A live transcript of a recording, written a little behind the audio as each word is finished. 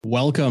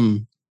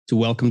Welcome to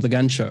the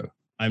Gun Show.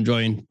 I'm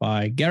joined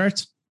by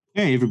Garrett.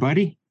 Hey,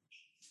 everybody.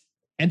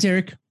 And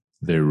Eric.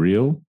 They're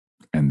real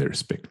and they're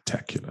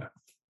spectacular.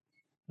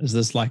 Is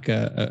this like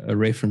a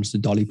reference to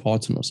Dolly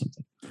Parton or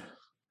something?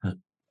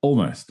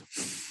 Almost.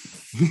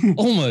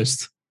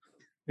 Almost.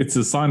 It's a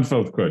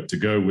Seinfeld quote to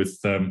go with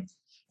the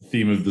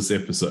theme of this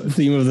episode. Which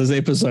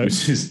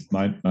is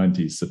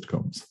 90s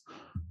sitcoms.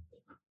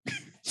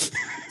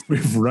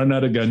 We've run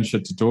out of gun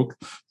shit to talk.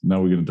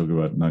 Now we're going to talk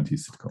about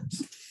 90s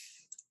sitcoms.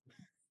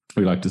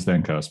 We'd like to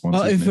thank our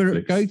sponsors. Well, if Netflix.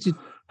 we're going to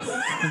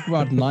talk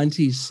about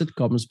 90s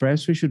sitcoms,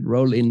 perhaps we should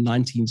roll in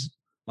 19s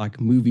like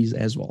movies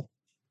as well.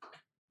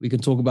 We can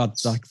talk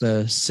about like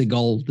the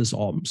Seagal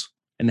disarms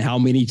and how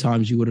many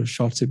times you would have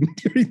shot him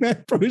during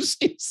that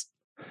process.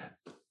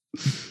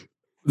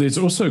 There's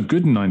also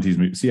good 90s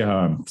movies. See how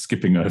I'm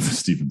skipping over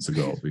Steven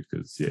Seagal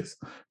because, yes,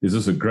 there's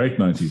also great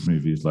 90s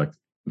movies like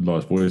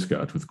Last Boy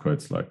Scout with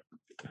quotes like,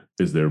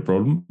 "Is there a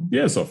problem?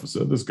 Yes,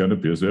 officer. This gun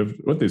appears to have,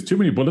 what, there's too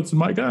many bullets in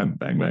my gun.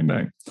 Bang, bang,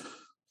 bang."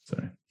 So,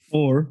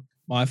 or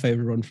my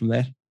favorite one from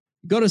that,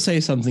 you got to say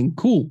something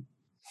cool.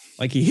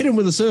 Like you hit him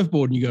with a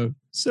surfboard and you go,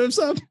 "Surf's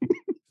up."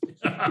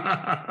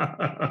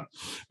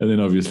 and then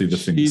obviously the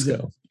finger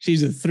scale.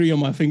 She's a 3 on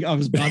my finger. I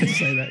was about to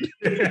say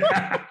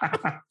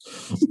that.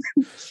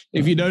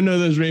 If you don't know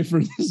those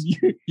references,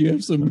 you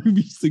have some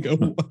movies to go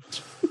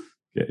watch.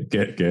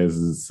 Gaz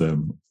is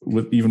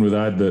even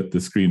without the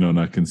screen on,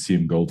 I can see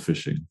him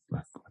goldfishing.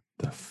 Like, what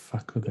the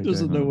fuck are they?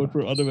 Doesn't know what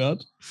we're on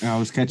about. I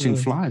was catching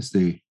flies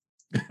there.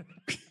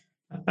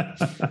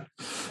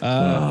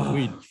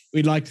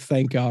 We'd like to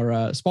thank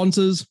our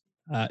sponsors,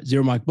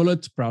 Zero Mic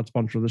Bullet, proud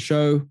sponsor of the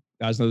show.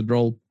 You guys know the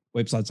drill.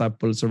 Websites up,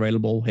 bullets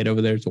available. Head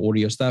over there to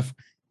audio stuff.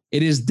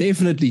 It is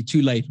definitely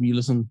too late when you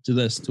listen to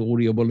this to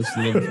Audio Bullets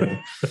to level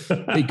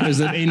 4 because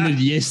it ended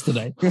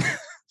yesterday.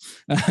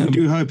 I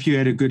do hope you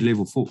had a good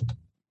level 4.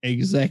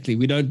 Exactly.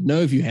 We don't know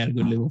if you had a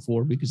good level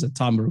 4 because at the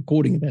time of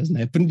recording it hasn't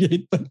happened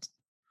yet. But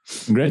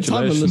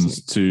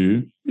congratulations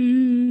to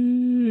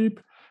Beep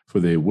for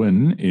their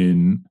win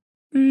in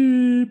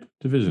Beep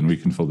Division. We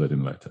can fill that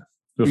in later.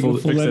 We'll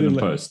fix that in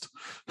post.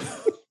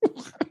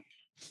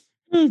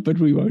 But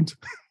we won't.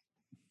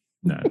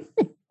 No.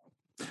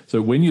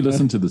 So when you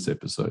listen to this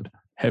episode,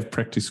 have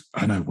practice.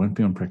 Oh no, it won't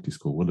be on practice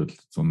score, will it?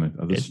 It's on that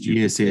other stupid.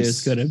 Yes.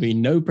 There's going to be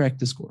no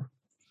practice score.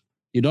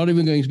 You're not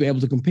even going to be able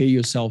to compare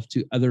yourself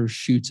to other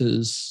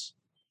shooters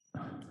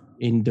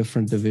in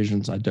different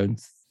divisions, I don't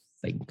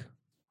think.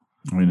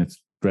 I mean, it's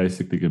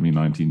basically going to be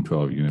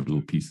 1912. You're going to have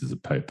little pieces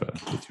of paper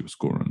with your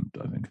score on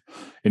it, I think.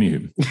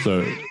 Anywho,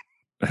 so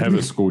have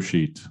a score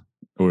sheet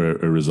or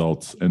a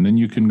result, and then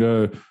you can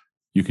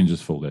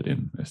just fill that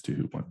in as to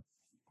who won.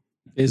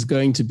 There's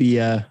going to be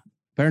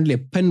apparently a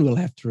pin we'll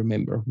have to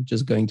remember, which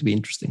is going to be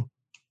interesting.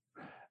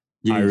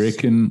 Yes. I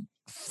reckon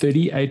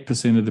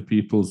 38% of the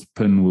people's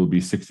pin will be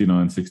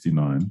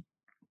 6969.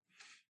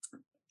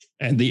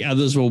 And the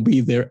others will be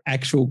their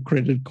actual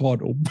credit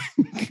card or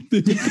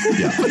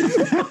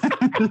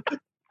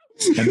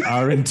And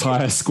our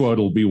entire squad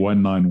will be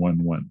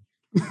 1911.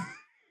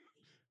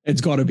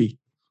 It's got to be.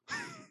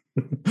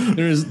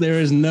 There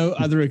is no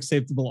other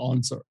acceptable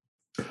answer.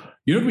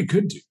 You know what we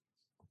could do?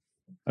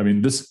 I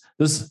mean, this,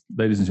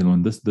 ladies and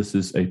gentlemen, this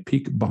is a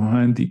peek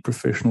behind the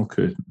professional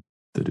curtain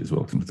that is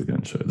Welcome to the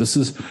Gun Show. This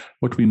is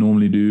what we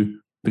normally do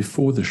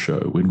before the show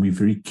when we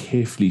very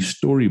carefully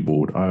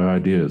storyboard our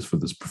ideas for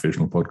this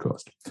professional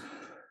podcast.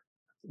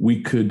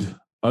 We could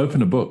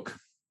open a book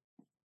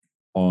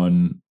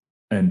on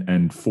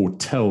and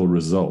foretell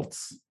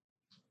results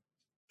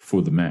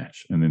for the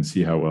match and then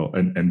see how well,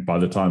 and by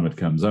the time it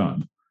comes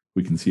out,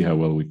 we can see how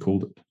well we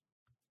called it.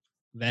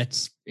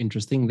 That's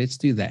interesting. Let's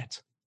do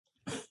that.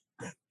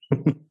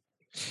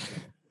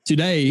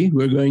 Today,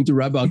 we're going to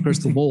rub our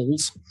crystal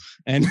balls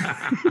and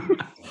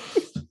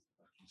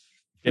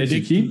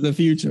predict the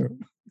future.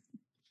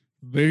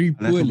 Very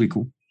poorly. That'll be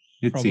cool.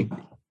 Let's see.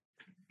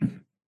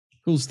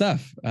 Cool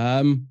stuff.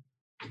 Where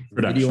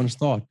do you want to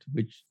start?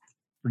 Which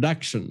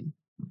production?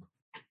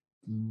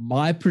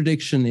 My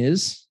prediction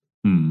is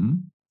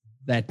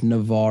that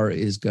Navarre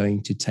is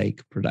going to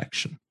take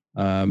production.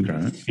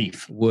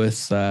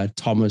 With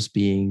Thomas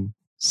being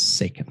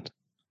second.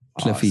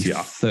 Cliffy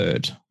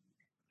third.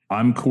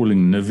 I'm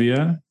calling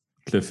Nivea,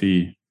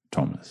 Cliffy,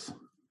 Thomas.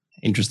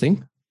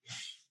 Interesting.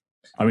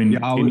 I mean,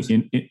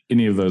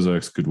 any of those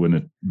oaks could win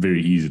it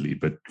very easily,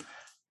 but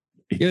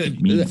it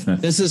means nothing.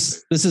 This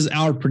is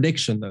our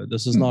prediction, though.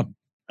 This is not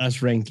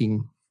us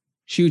ranking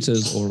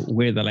shooters or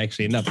where they'll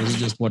actually end up. This is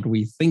just what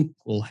we think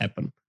will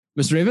happen.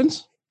 Mr.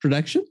 Evans,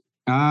 production?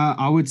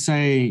 I would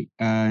say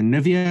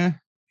Nivea,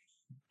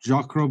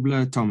 Jacques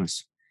Robler,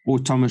 Thomas. Or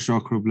Thomas,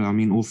 Jacques Robler. I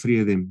mean, all three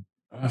of them.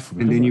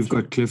 And then you've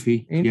got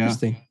Cliffy.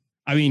 Interesting. Yeah.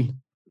 I mean,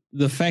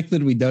 the fact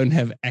that we don't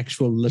have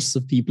actual lists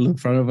of people in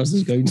front of us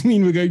is going to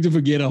mean we're going to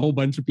forget a whole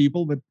bunch of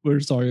people, but we're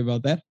sorry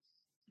about that.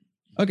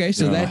 Okay,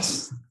 so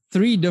that's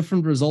 3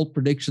 different result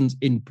predictions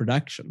in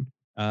production.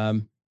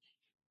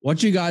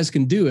 What you guys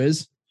can do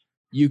is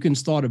you can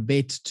start a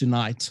bet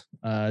tonight,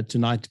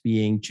 tonight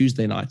being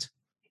Tuesday night,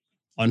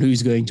 on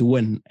who's going to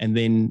win, and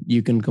then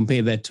you can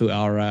compare that to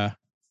our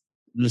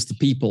list of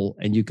people,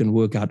 and you can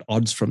work out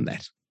odds from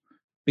that.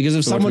 Because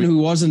if someone who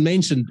wasn't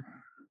mentioned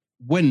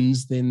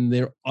wins, then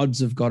their odds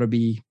have got to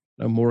be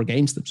more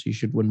against them, so you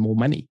should win more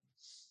money.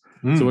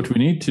 So what we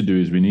need to do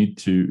is we need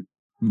to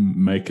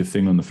make a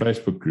thing on the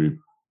Facebook group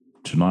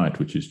tonight,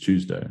 which is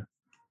Tuesday,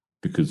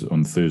 because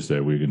on Thursday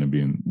we're going to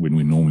be in, when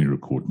we normally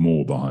record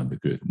more behind the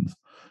curtains,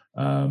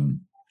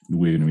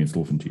 we're going to be in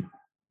Stilfontein.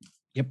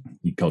 Yep.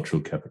 The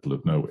cultural capital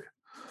of nowhere.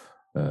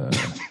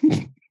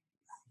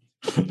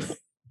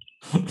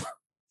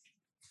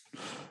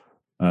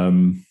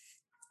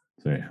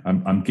 So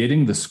I'm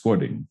getting the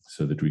squadding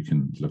so that we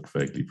can look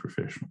vaguely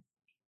professional.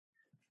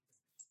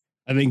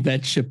 I think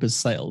that ship has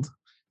sailed.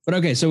 But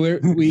okay, so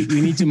we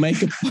need to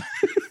make a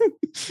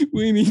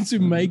we need to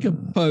make a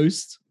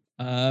post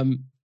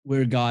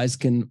where guys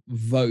can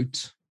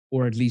vote,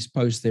 or at least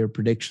post their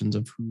predictions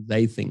of who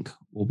they think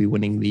will be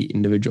winning the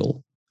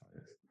individual.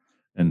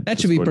 And that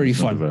should be pretty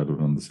fun.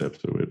 Available on the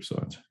Zapster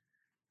website.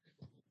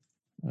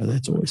 Oh,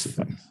 that's always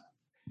fun.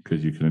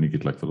 Because you can only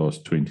get like the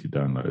last 20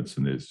 downloads,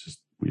 and there's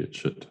just weird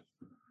shit.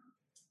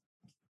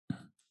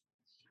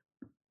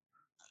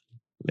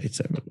 Let's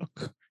have a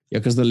look. Yeah,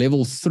 because the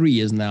level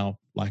 3 is now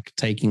like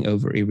taking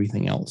over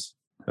everything else.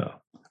 Yeah,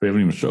 we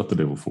haven't even shot the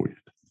level 4 yet.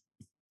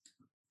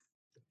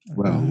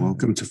 Well,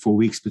 welcome to 4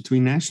 weeks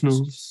between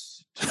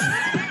nationals.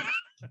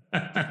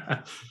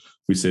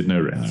 We said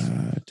no rats.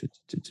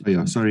 Oh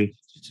yeah, sorry.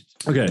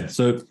 Okay,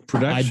 so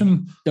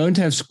production. I don't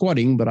have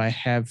squadding, but I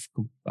have.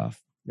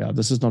 Yeah,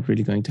 this is not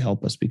really going to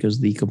help us because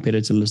the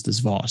competitor list is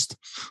vast.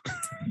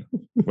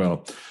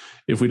 Well,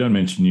 if we don't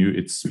mention you,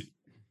 it's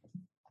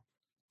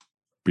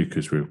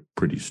because we're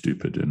pretty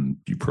stupid and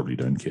you probably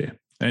don't care.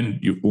 And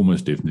you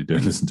almost definitely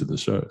don't listen to the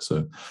show.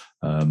 So,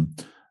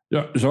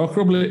 yeah, Jacques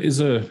Robler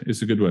is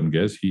a good one,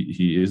 guys.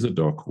 He is a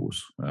dark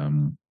horse.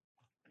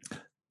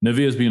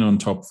 Nivia's been on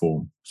top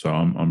form, so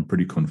I'm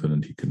pretty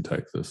confident he can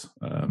take this.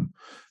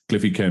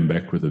 Cliffy came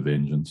back with a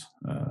vengeance.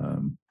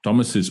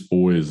 Thomas is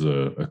always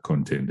a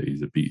contender.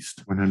 He's a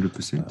beast.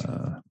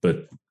 100%.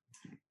 But,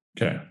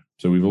 okay,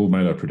 so we've all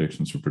made our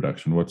predictions for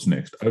production. What's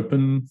next?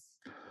 Open,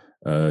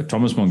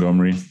 Thomas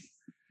Montgomery,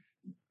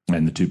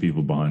 and the two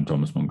people behind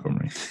Thomas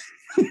Montgomery.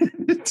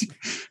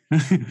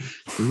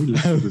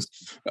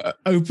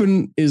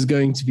 Open is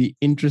going to be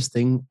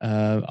interesting.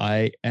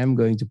 I am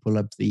going to pull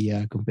up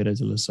the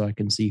competitor list so I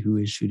can see who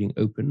is shooting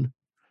open.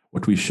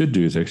 What we should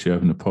do is actually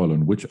open a poll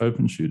on which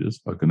open shooters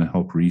are going to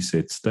help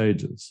reset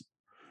stages,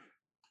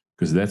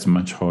 because that's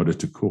much harder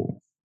to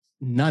call.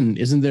 None.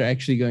 Isn't there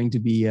actually going to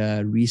be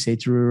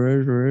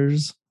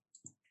resetterers?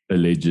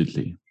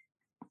 Allegedly.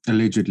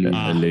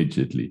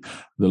 Allegedly.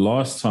 The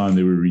last time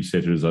there were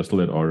resetters, I still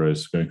had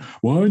ROs going,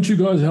 why aren't you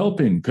guys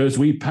helping? Because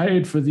we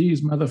paid for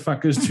these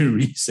motherfuckers to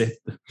reset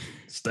the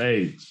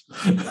stage.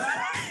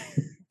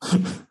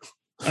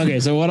 Okay,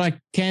 so what I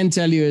can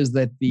tell you is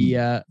that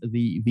the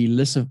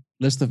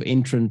list of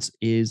entrants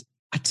is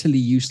utterly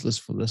useless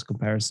for this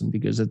comparison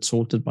because it's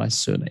sorted by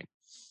surname.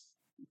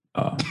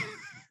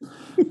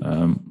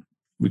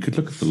 We could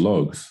look at the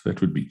logs. That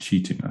would be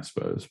cheating, I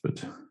suppose.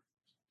 But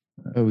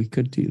we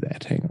could do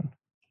that. Hang on.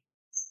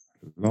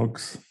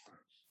 Logs.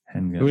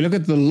 When we look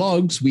at the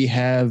logs, we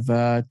have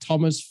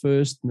Thomas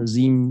first,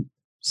 Nazim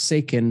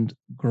second,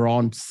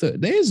 Grant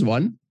third. There's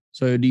one.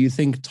 So do you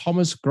think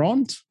Thomas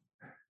Grant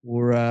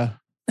or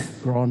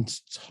Grant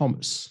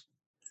Thomas?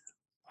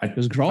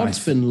 Because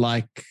Grant's been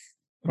an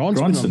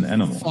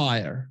animal.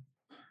 Fire.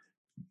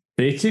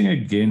 Betting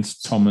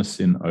against Thomas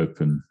in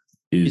open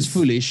is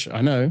foolish.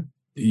 I know.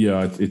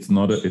 Yeah, it's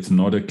not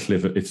a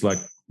clever. It's like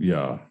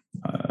yeah.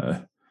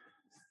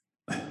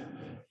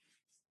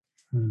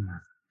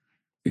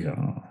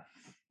 Yeah,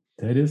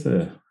 that is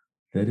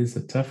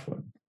a tough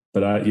one.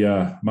 But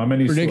my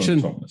money's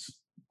prediction: on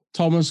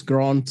Thomas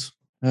Grant.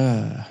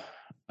 I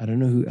don't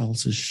know who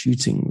else is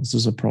shooting. This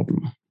is a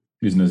problem.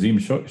 Is Nazim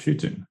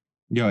shooting?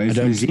 Yeah, is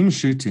Nazim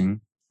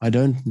shooting? I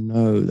don't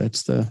know.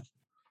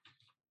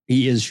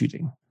 He is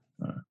shooting.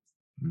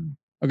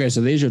 Okay, so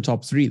there's your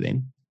top three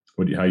then.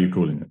 How are you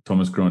calling it?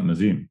 Thomas Grant,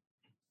 Nazim.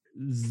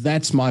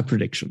 That's my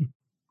prediction.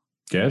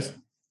 Guess.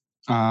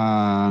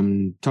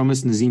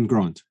 Thomas, Nazim,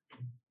 Grant.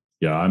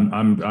 Yeah,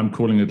 I'm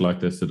calling it like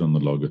they said on the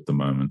log at the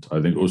moment.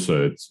 I think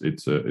also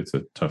it's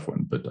a tough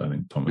one, but I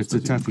think Thomas.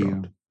 It's a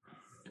toughie.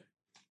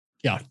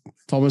 Yeah,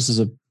 Thomas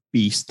is a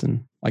beast,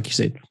 and like you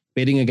said,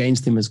 betting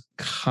against him is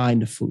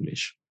kind of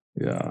foolish.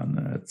 Yeah,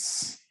 no,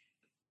 it's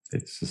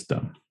just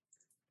dumb.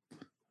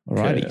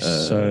 Alrighty,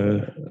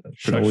 so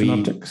production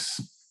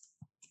optics.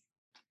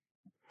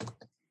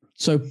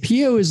 So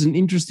Pio is an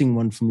interesting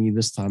one for me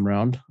this time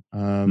around.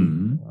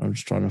 I'm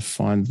just trying to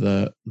find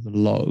the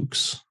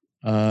logs.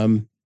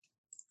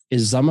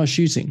 Is Zama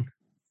shooting?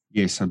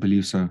 Yes, I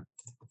believe so.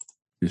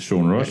 Is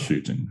Sean Ross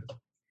shooting?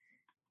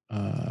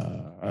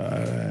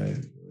 Where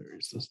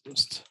is this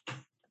list?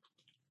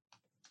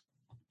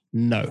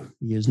 No,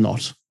 he is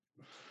not.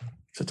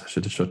 I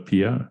should have shot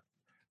Pio.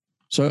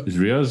 So is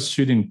Riaz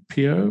shooting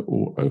Pio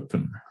or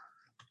open?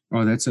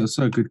 Oh, that's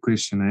also a good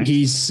question, eh?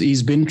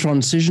 He's been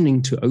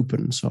transitioning to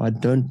open, so I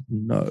don't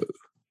know.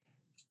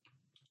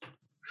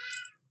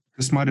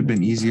 This might have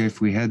been easier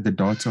if we had the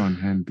data on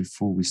hand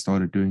before we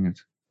started doing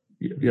it.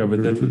 Yeah,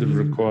 but that would have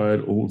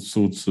required all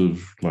sorts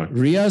of like.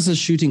 Riaz is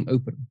shooting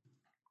open.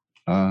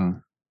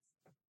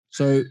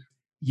 So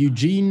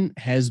Eugene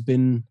has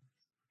been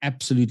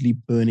absolutely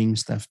burning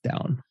stuff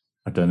down.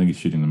 I don't think he's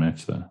shooting the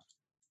match though.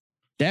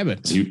 Damn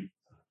it.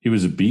 He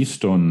was a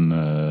beast on.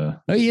 No,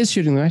 he is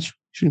shooting the match.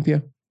 Shooting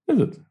PO. Is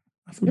it?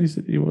 I thought he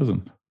said he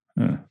wasn't.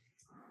 Yeah.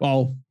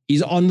 Well,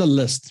 he's on the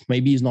list.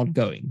 Maybe he's not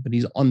going, but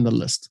he's on the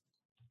list.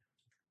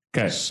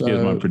 Okay, So,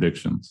 here's my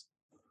predictions.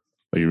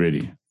 Are you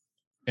ready?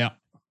 Yeah.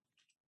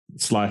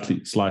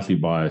 Slightly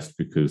biased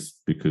because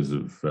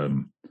of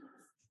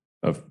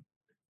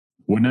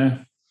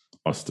winner,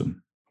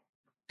 Austin.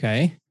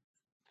 Okay.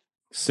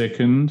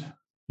 Second,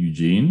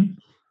 Eugene.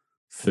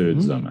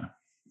 Third, Zama.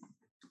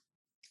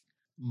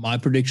 My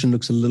prediction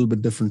looks a little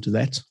bit different to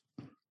that.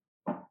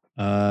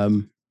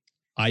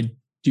 I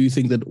do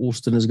think that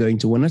Austin is going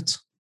to win it.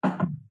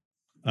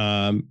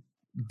 Dylan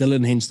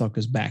Henstock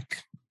is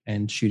back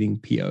and shooting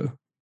PO.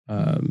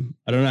 I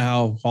don't know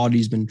how hard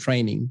he's been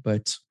training,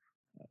 but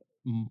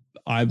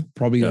I'm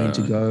probably going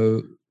to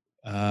go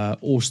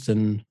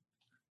Austin,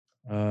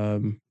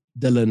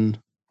 Dylan,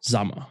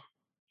 Zama.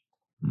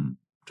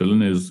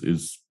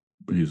 Dylan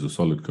he's a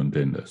solid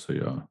contender, so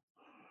yeah.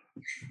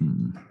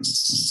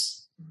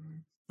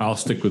 I'll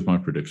stick with my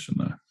prediction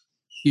though.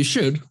 You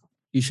should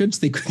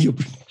stick with your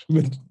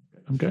prediction.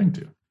 I'm going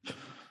to.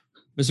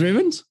 Mr.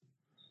 Evans?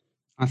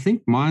 I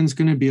think mine's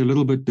going to be a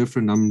little bit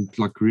different. I'm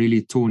like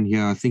really torn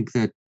here. I think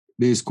that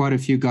there's quite a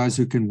few guys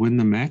who can win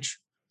the match.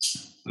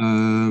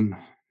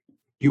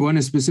 You want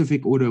a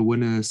specific order,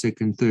 winner,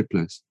 second, third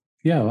place?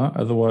 Yeah, well,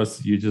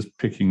 otherwise you're just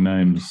picking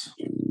names.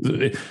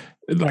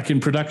 Like in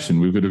production,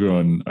 we've got to go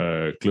on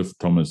Cliff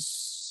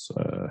Thomas,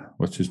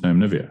 what's his name,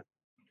 Nivea?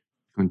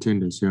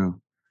 Contenders, yeah.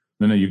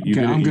 No, you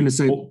okay, I'm going to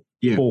say,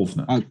 balls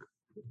now.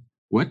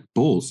 What?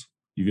 Balls?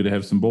 You're going to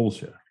have some balls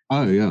here.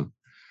 Oh, yeah.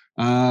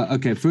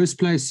 Okay, first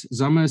place,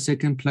 Zama,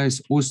 second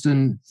place,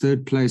 Austin,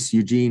 third place,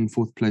 Eugene,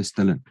 fourth place,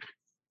 Dylan.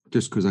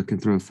 Just because I can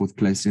throw a fourth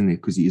place in there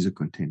because he is a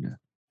contender.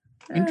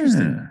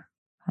 Interesting.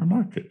 I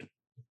like it.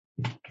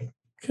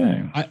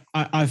 Okay.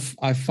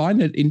 I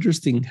find it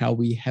interesting how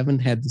we haven't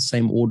had the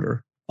same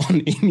order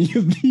on any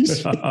of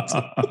these.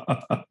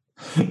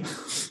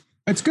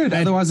 It's good.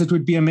 Otherwise, it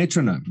would be a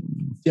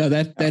metronome. Yeah,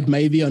 that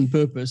may be on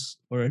purpose,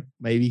 or it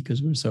may be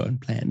because we're so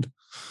unplanned.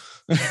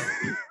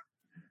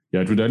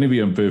 Yeah, it would only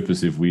be on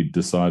purpose if we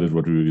decided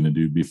what we were going to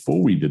do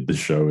before we did the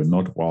show and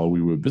not while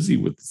we were busy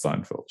with the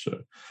Seinfeld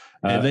show.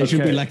 They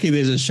should be lucky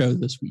there's a show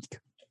this week.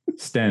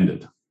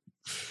 Standard.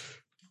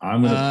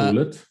 I'm going to call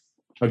it.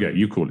 Okay,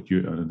 you call it.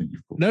 I don't think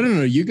you've called it.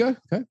 No, you go.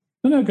 Okay.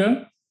 No,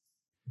 go.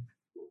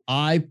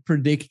 I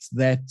predict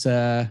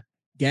that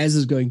Gaz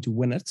is going to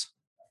win it.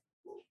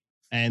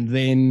 And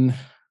then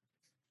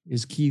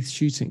is Keith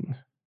shooting?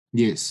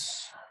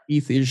 Yes.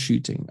 Keith is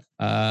shooting.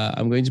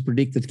 I'm going to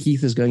predict that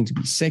Keith is going to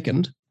be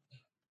second.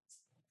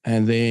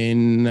 And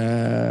then,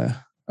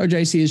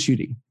 JC is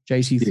shooting.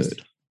 JC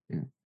third.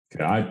 Yeah.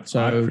 Okay,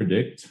 I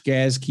predict.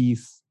 Gaz,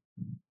 Keith.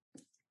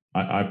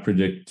 I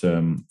predict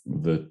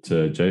that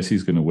JC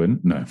is going to win.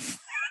 No.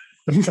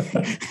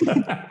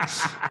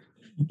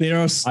 There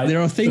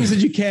are things that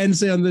you can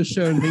say on this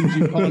show and things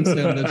you can't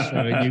say on this show,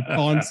 and you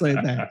can't say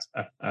that.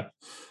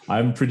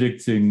 I'm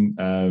predicting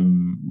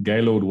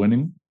Gaylord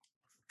winning,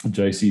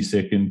 JC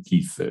second,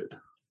 Keith third.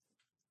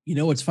 You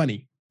know what's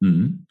funny?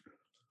 Mm-hmm.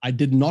 I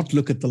did not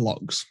look at the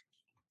logs.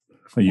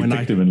 You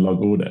picked them in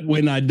log order.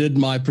 When I did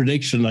my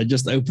prediction, I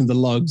just opened the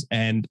logs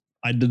and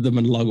I did them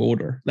in log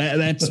order.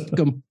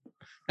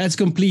 That's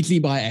completely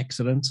by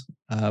accident.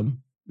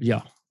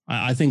 Yeah,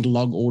 I think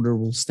log order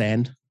will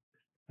stand.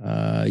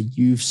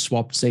 You've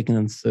swapped second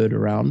and third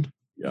around.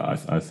 Yeah,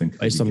 I think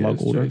based on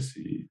log order.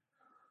 JC,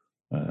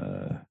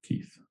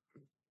 Keith.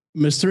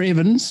 Mr.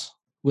 Evans,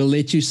 we'll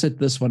let you sit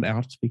this one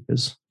out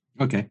because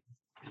okay,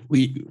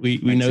 we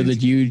know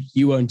that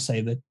you won't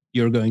say that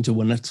you're going to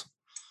win it.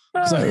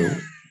 No. So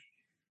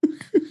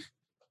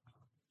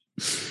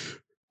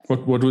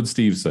what would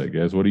Steve say,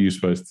 guys? What are you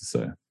supposed to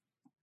say?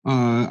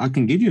 I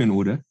can give you an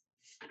order.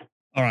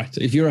 All right.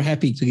 If you're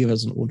happy to give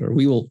us an order,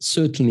 we will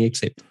certainly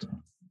accept it.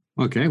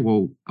 Okay.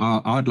 Well,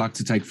 I'd like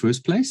to take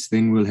first place.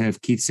 Then we'll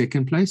have Keith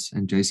second place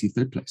and JC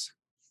third place.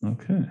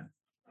 Okay.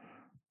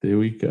 There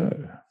we go.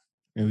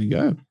 There we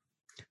go.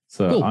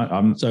 So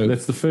cool. So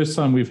that's the first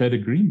time we've had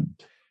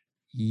agreement.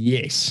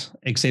 Yes,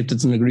 except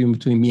it's an agreement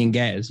between me and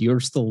Gaz. You're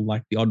still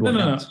like the odd one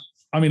out. No.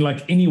 I mean,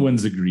 like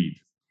anyone's agreed.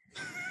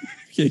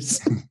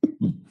 Yes.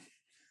 In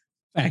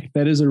fact,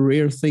 that is a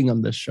rare thing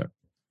on this show.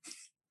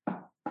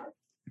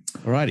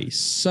 Alrighty,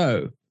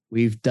 so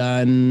we've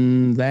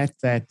done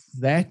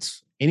that.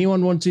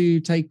 Anyone want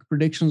to take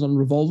predictions on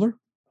Revolver?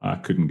 I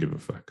couldn't give a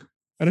fuck.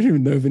 I don't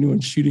even know if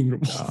anyone's shooting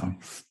Revolver.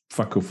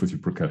 Fuck off with your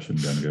percussion.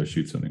 Go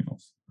shoot something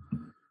else.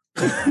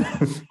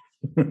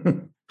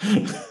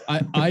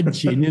 I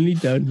genuinely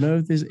don't know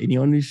if there's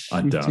anyone who's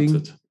shooting. I doubt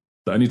it.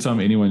 The only time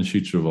anyone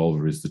shoots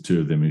revolver is the two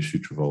of them who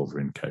shoot revolver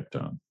in Cape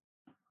Town.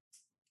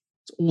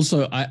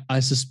 Also, I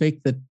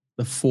suspect that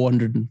the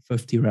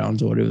 450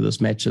 rounds or whatever this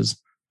match is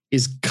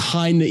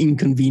kind of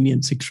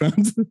inconvenient 6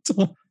 rounds at a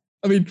time.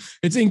 I mean,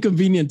 it's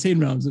inconvenient 10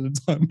 rounds at a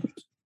time.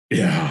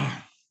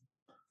 Yeah.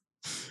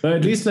 But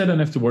at least they don't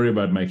have to worry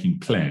about making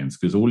plans,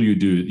 because all you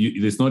do,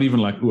 it's not even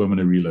like, oh, I'm going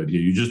to reload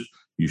here.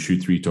 You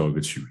shoot 3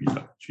 targets, you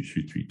reload. You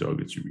shoot 3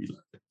 targets, you reload.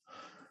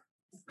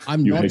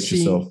 You hate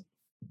yourself.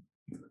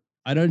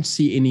 I don't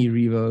see any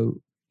Revo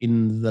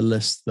in the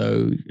list,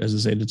 though. As I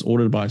said, it's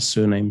ordered by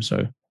surname,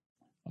 so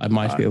I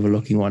might be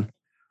overlooking one.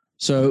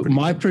 So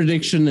my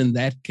prediction in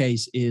that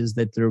case is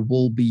that there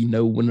will be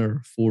no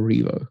winner for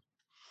Revo.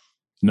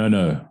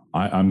 No.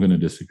 I'm going to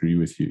disagree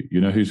with you.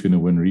 You know who's going to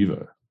win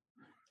Revo?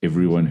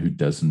 Everyone who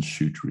doesn't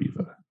shoot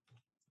Revo.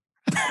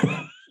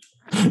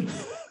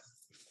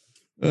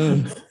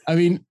 I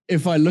mean,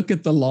 if I look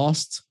at the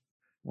last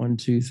 1,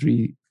 2,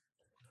 3,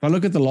 if I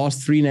look at the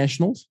last 3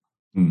 nationals,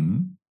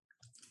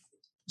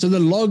 so the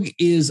log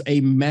is a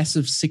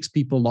massive 6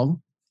 people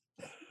long,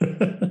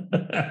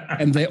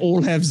 and they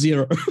all have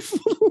 0 for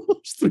the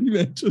last 3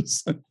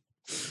 matches.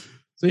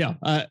 So yeah,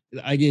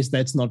 I guess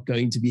that's not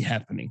going to be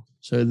happening.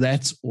 So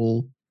that's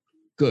all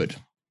good.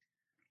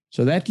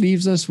 So that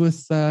leaves us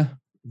with the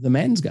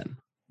man's gun.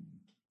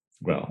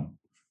 Well,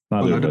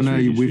 I don't know.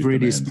 We've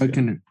already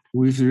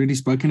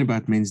spoken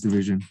about men's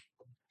division.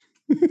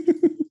 We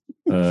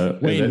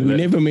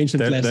never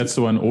mentioned classic. That's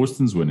the one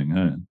Austin's winning,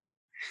 huh?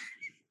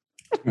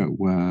 Oh,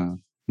 wow.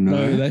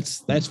 No,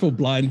 that's for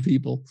blind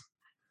people.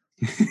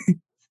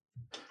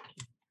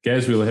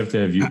 Gaz, we'll have to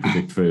have you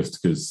predict first,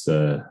 because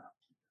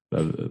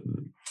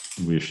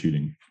we're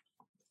shooting.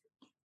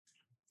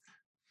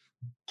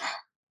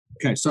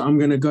 Okay, so I'm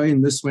going to go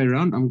in this way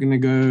around. I'm going to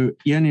go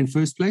Ian in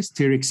first place,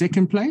 Tarek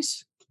second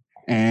place,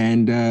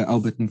 and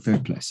Albert in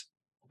third place.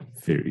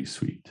 Very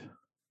sweet.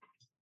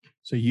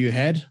 So you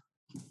had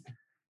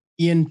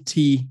Ian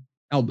T.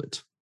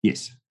 Albert.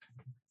 Yes.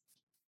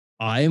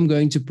 I am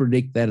going to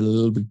predict that a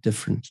little bit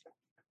different.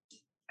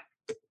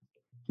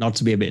 Not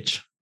to be a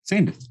bitch.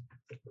 Send it.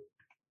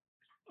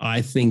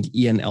 I think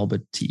Ian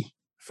Albert T.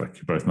 Fuck,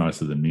 you're both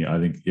nicer than me. I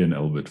think Ian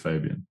Albert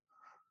Fabian.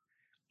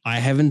 I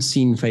haven't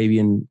seen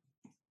Fabian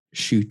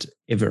shoot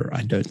ever,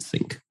 I don't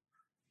think.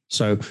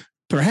 So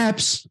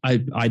perhaps I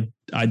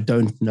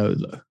don't know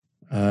though.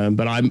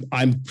 But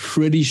I'm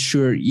pretty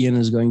sure Ian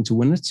is going to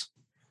win it.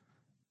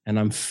 And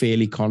I'm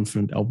fairly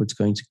confident Albert's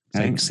going to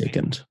take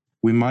second.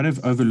 We might have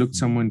overlooked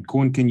someone.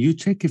 Corn, can you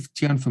check if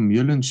Tian van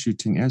Meulen's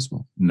shooting as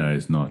well? No,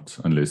 he's not,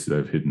 unless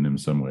they've hidden him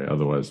somewhere.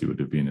 Otherwise, he would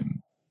have been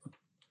in.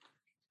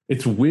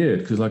 It's weird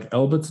because, like,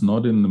 Albert's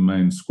not in the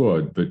main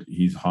squad, but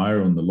he's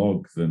higher on the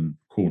log than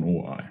Corn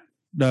or I.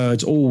 No,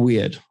 it's all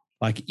weird.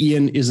 Like,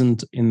 Ian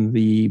isn't in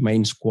the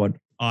main squad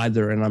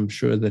either, and I'm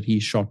sure that he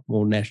shot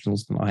more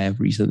nationals than I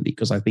have recently,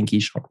 because I think he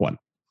shot 1.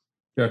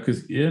 Yeah,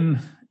 because Ian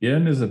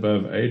is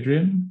above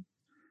Adrian.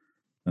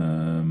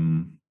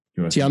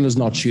 Tian is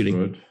not shooting.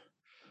 Squad.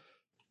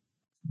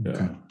 Yeah.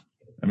 Okay.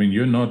 I mean,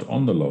 you're not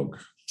on the log.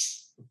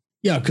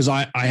 Yeah, because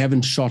I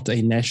haven't shot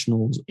a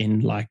nationals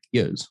in like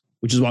years,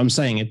 which is why I'm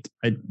saying it.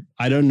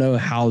 I don't know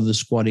how the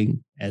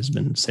squadding has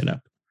been set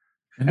up.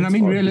 And I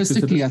mean,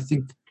 realistically, I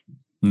think,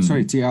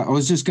 sorry, Tia, I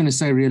was just going to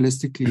say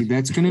realistically,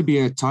 that's going to be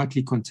a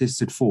tightly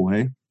contested 4,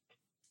 hey?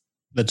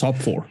 The top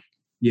 4.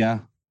 Yeah.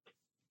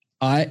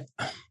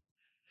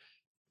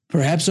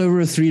 Perhaps over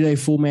a 3-day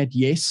format,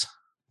 yes.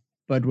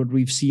 But what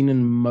we've seen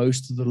in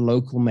most of the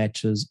local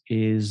matches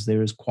is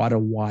there is quite a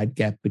wide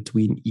gap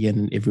between Ian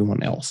and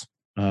everyone else.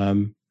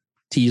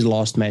 T's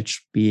last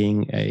match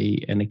being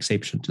an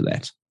exception to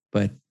that.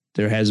 But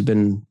there has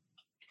been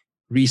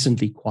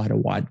recently quite a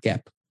wide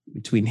gap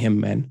between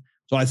him and...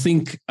 So I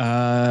think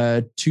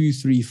 2,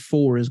 3,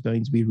 4 is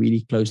going to be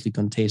really closely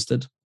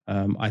contested.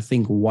 I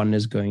think 1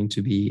 is going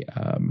to be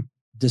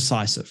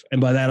decisive.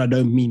 And by that, I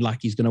don't mean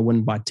like he's going to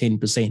win by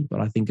 10%, but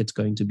I think it's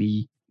going to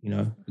be,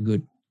 a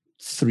good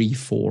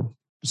 3-4%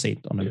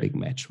 on a big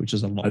match, which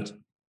is a lot.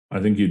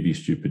 I think you'd be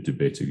stupid to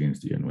bet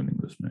against Ian winning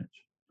this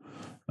match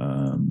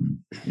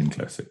in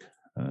Classic.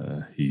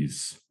 He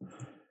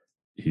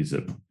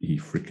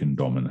freaking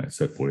dominates.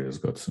 That boy has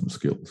got some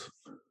skills.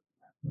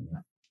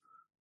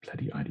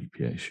 Bloody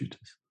IDPA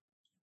shooters.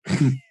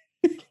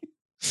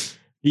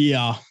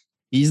 Yeah,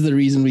 he's the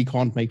reason we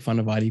can't make fun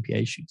of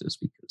IDPA shooters,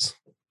 because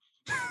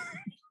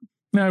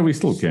no, we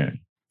still can.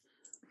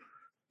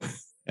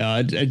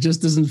 It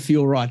just doesn't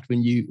feel right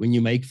when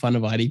you make fun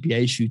of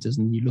IDPA shooters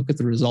and you look at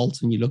the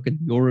results and you look at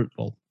your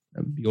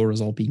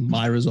result being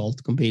my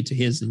result compared to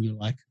his, and you're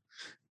like,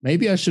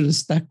 maybe I should have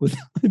stuck with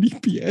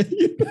IDPA.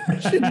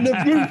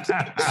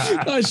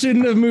 I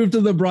shouldn't have moved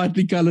to the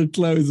brightly colored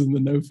clothes and the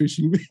no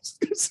fishing vest.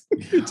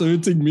 It's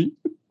hurting me.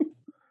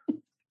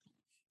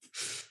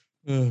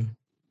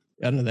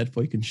 I know that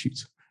boy can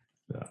shoot.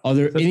 Yeah. Are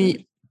there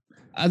any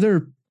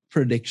other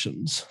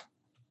predictions?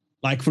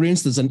 Like, for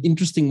instance, an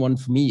interesting one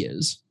for me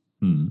is,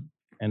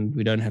 and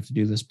we don't have to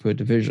do this per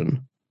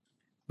division,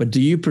 but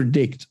do you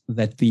predict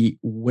that the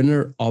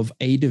winner of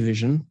a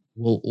division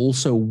will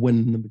also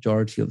win the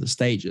majority of the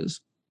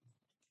stages.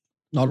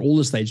 Not all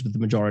the stages, but the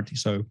majority.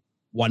 So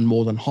one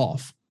more than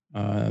half.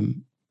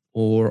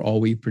 Or are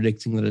we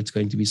predicting that it's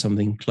going to be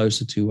something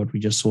closer to what we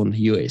just saw in the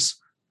US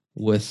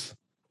with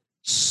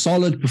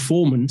solid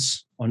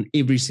performance on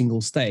every single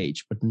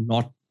stage, but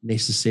not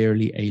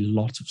necessarily a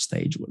lot of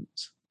stage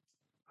wins?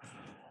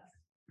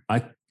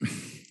 I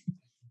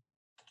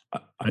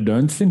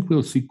don't think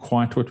we'll see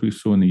quite what we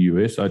saw in the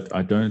US.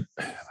 I don't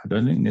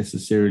think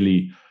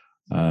necessarily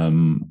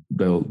they'll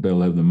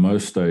have the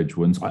most stage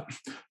wins. I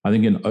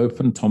think in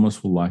Open,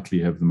 Thomas will likely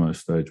have the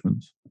most stage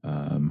wins.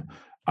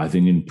 I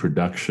think in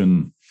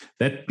production,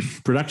 that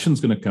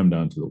production's going to come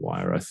down to the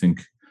wire. I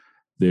think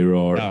there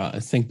are. I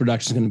think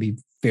production's going to be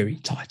very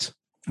tight.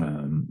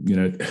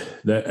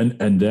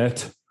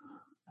 That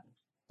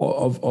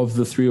of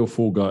the 3 or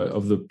 4 guys,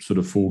 of the sort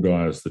of 4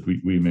 guys that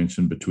we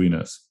mentioned between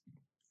us,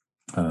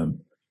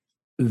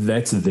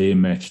 that's their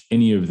match.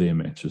 Any of their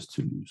matches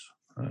to lose.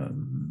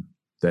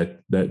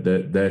 That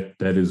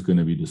is going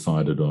to be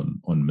decided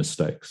on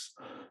mistakes.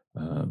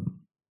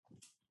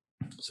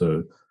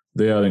 So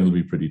there, I think it'll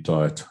be pretty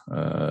tight.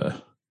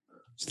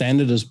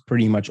 Standard is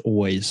pretty much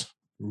always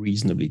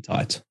reasonably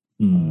tight.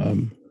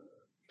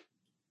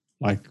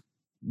 Like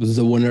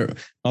the winner,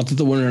 not that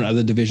the winner in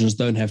other divisions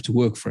don't have to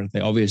work for it. They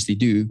obviously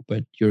do,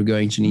 but you're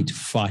going to need to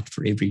fight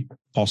for every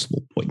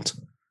possible point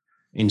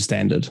in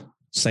standard.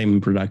 Same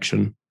in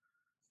production.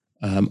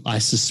 I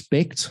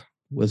suspect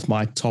with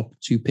my top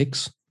 3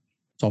 picks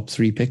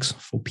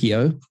for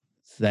PO,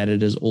 that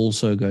it is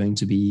also going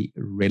to be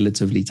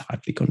relatively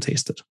tightly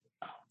contested.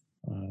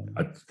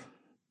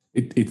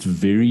 It's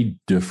very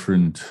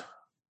different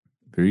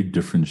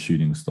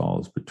shooting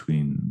styles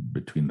between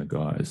the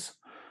guys.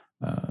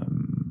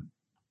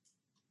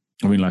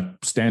 I mean, like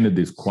standard,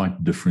 there's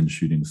quite different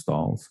shooting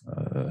styles.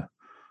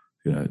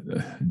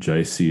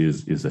 JC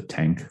is a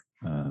tank.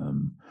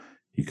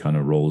 He kind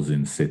of rolls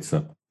in, sets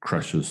up,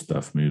 crushes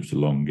stuff, moves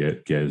along.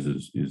 Gaz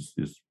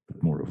is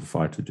more of a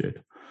fighter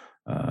jet.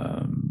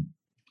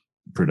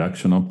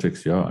 Production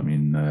optics, yeah. I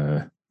mean,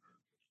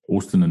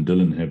 Austin and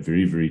Dylan have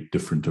very, very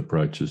different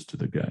approaches to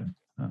the game.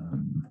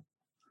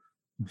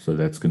 So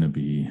that's going to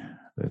be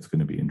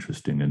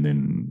interesting. And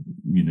then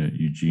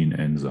Eugene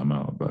and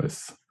Zama are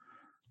both.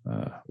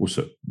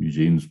 Also,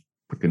 Eugene's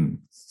freaking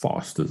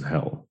fast as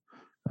hell.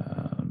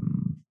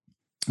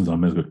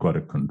 Zama's got quite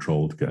a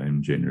controlled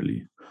game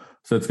generally,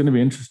 so it's going to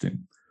be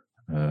interesting.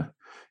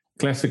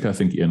 Classic, I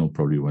think Ian will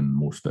probably win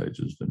more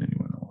stages than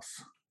anyone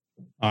else.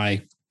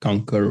 I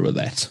concur with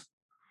that.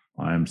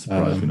 I am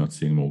surprised we're not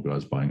seeing more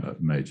guys buying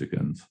major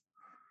guns.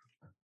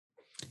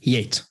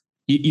 Yet.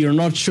 You're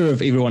not sure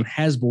if everyone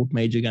has bought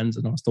major guns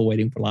and are still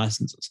waiting for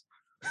licenses.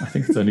 I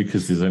think it's only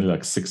because there's only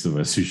like 6 of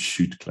us who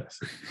shoot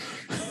classic.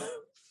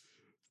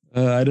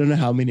 I don't know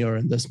how many are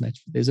in this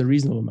match, but there's a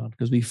reasonable amount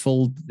because we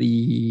filled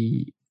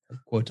the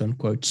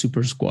quote-unquote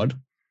super squad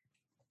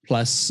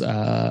plus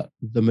the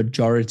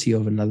majority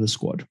of another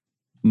squad.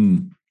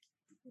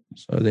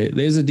 So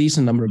there's a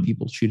decent number of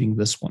people shooting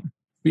this one.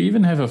 We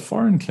even have a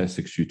foreign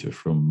classic shooter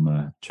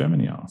from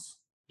Germany house.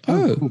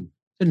 Oh, cool.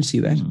 Didn't see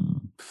that.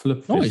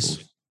 Philip Nice.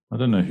 Vessels. I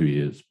don't know who he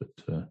is, but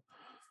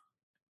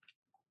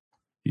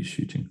he's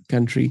shooting.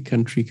 Country.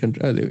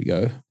 Oh, there we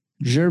go.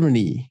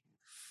 Germany.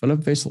 Philip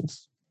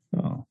Vessels.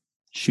 Oh,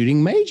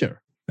 shooting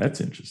major. That's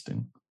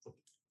interesting.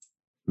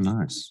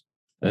 Nice.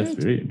 That's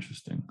very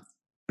interesting.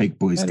 Big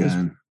boys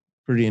going.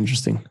 Pretty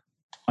interesting.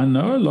 I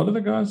know a lot of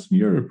the guys in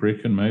Europe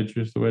reckon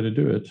major is the way to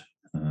do it.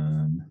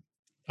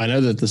 I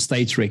know that the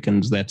States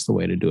reckons that's the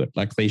way to do it.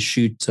 Like they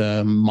shoot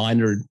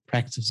minor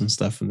practice and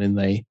stuff, and then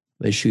they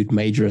shoot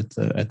major at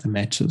the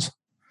matches.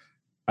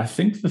 I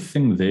think the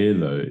thing there,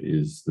 though,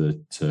 is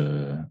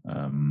that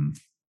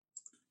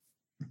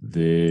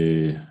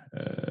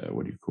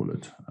what do you call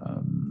it?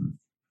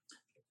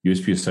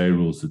 USPSA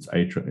rules, it's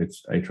 8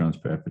 rounds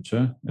per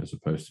aperture as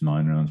opposed to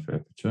 9 rounds per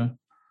aperture.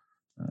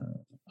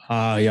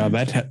 Yeah,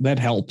 that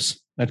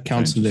helps. That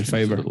counts in their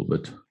favor a little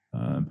bit.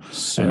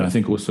 And I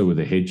think also with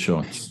the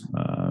headshots,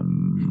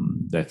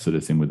 that sort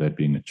of thing, with that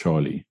being a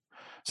Charlie.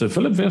 So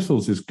Philip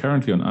Vessels is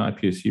currently on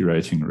IPSC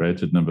rating,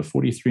 rated number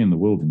 43 in the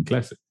world in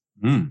Classic.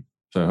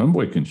 So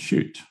homeboy can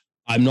shoot.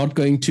 I'm not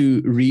going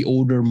to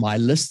reorder my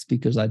list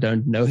because I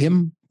don't know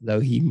him, though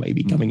he may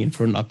be coming in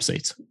for an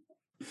upset,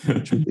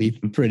 which would be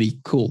pretty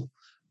cool.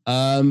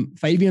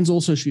 Fabian's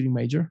also shooting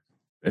major.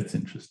 That's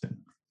interesting.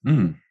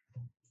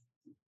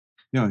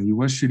 Yeah, he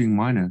was shooting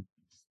minor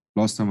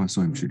last time I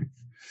saw him shooting.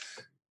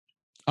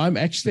 I'm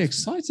actually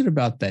excited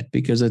about that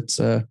because it's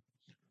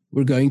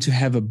we're going to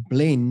have a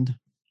blend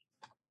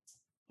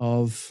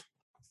of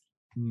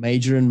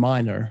major and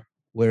minor,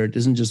 where it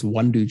isn't just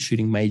one dude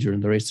shooting major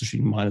and the rest are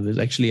shooting minor. There's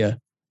actually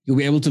you'll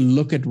be able to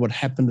look at what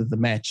happened at the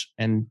match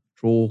and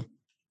draw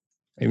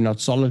maybe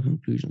not solid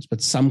conclusions,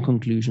 but some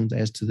conclusions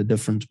as to the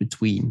difference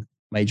between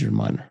major and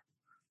minor.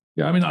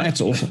 Yeah, I mean,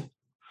 that's awesome.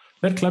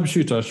 That club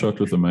shoot I shot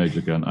with a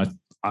major gun,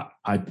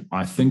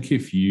 I think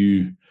if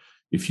you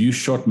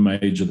shot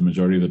major the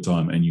majority of the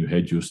time and you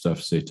had your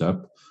stuff set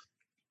up,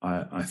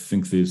 I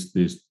think there's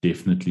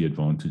definitely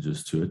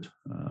advantages to it.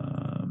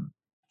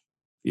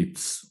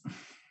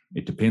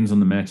 It depends on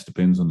the match,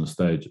 depends on the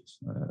stages.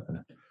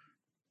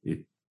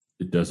 It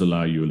does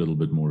allow you a little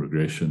bit more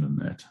aggression in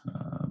that.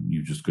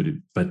 You just got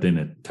to, but then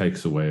it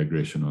takes away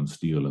aggression on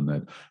steel and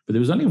that. But there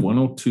was only one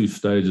or two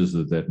stages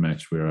of that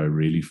match where I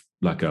really,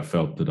 I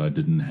felt that I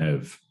didn't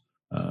have,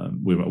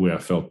 where I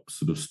felt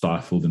sort of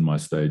stifled in my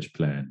stage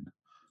plan.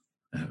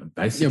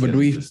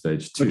 Basically, yeah, but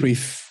stage 2. But we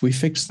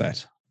fixed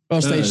that.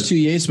 Well, stage 2,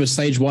 yes, but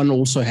stage 1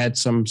 also had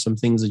some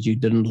things that you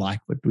didn't like,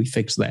 but we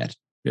fixed that.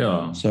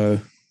 Yeah. So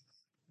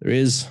there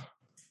is,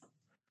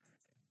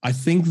 I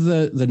think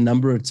the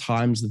number of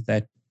times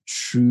that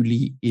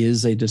truly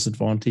is a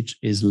disadvantage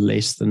is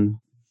less than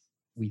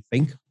we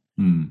think.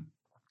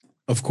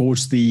 Of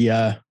course,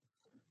 the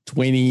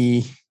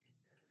 20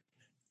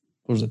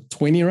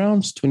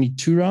 rounds,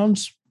 22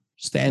 rounds,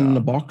 stand in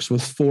the box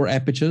with 4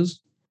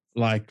 apertures,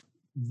 like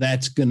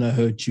that's gonna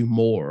hurt you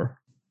more.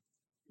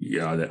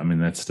 Yeah,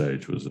 that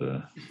stage was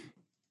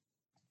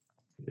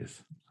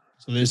yes.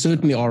 So there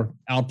certainly are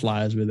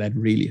outliers where that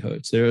really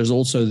hurts. There is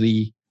also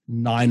the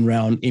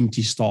 9-round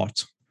empty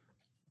start.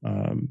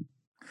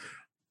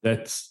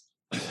 That's,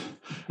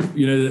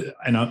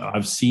 and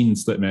I've seen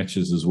split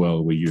matches as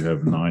well where you have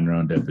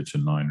 9-round aperture,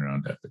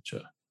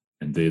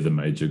 and they're the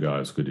major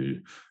guys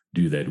could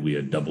do that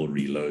weird double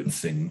reload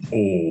thing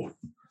or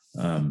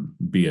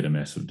be at a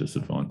massive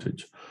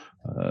disadvantage.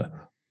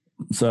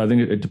 So I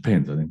think it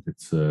depends. I think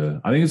it's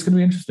going to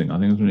be interesting. I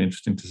think it's going to be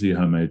interesting to see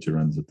how Major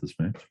runs at this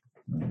match.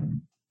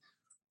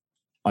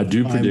 I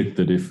do predict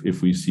that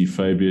if we see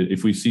Fabian,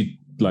 if we see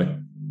like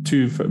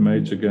 2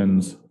 major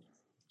guns,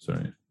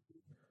 I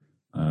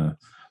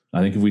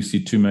think if we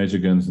see 2 major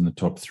guns in the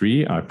top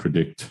 3, I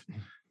predict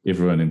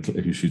everyone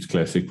who shoots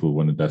Classic will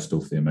want to dust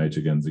off their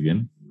major guns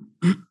again.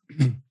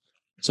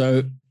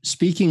 So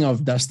speaking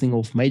of dusting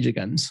off major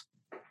guns,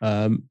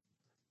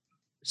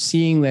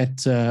 seeing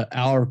that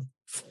our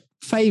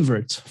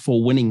favorite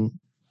for winning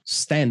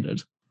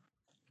Standard,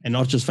 and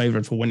not just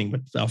favorite for winning, but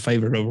our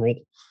favorite overall,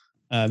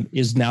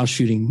 is now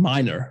shooting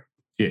minor.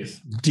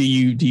 Yes. Do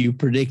you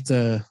predict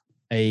a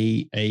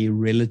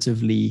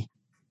relatively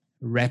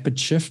rapid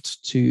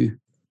shift to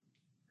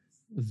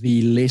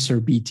the lesser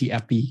BT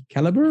Appy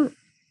caliber?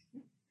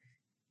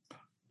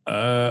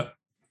 I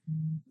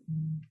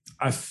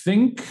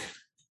think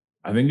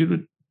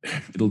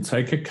it'll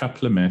take a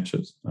couple of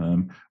matches.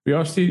 We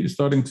are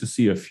starting to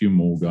see a few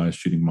more guys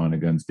shooting minor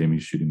guns.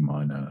 Demi's shooting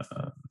minor.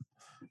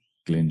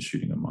 Glenn's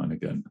shooting a minor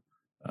gun.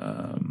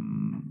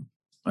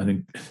 I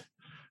think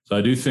so.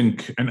 I do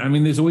think, and I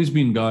mean, there's always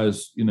been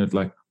guys,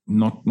 like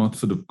not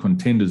sort of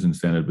contenders in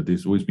Standard, but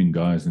there's always been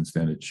guys in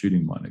Standard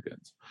shooting minor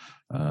guns.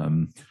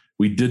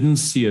 We didn't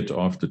see it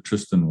after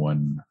Tristan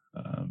won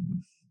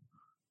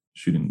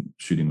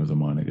shooting with a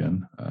minor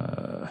gun.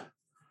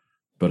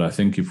 But I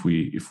think if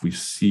we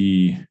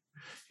see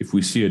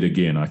it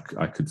again,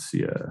 I could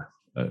see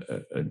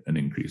an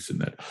increase in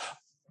that.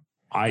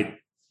 I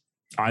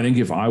think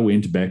if I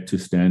went back to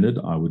Standard,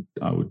 I would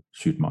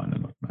shoot minor,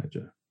 not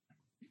major.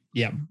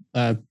 Yeah,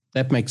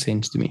 that makes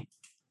sense to me.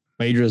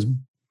 Major is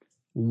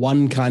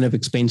one, kind of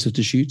expensive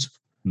to shoot,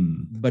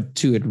 but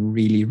 2, it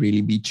really,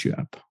 really beats you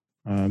up.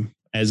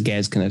 As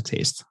Gaz can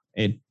attest,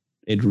 it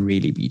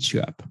really beats you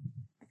up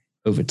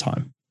over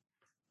time.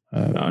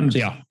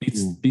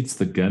 Beats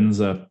the guns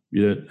up.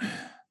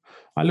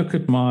 I look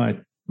at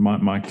my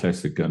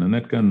classic gun, and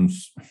that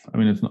gun's,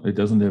 it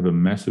doesn't have a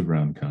massive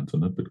round count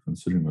on it, but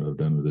considering what I've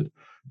done with it,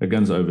 that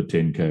gun's over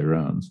 10k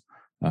rounds.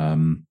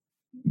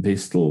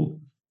 There's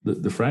still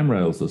the frame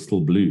rails are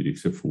still blued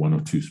except for 1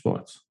 or 2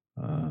 spots.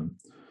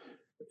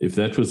 If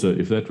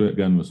that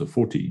gun was a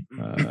 40,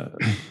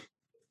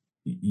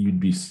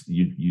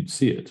 you'd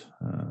see it.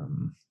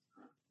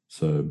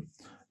 So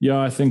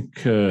yeah, I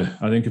think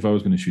if I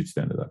was going to shoot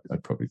Standard,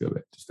 I'd probably go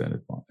back to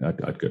Standard.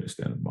 I'd go to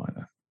Standard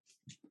minor.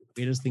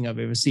 Weirdest thing I've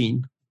ever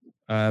seen.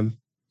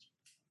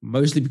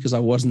 Mostly because I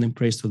wasn't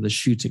impressed with the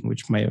shooting,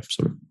 which may have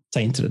sort of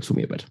tainted it for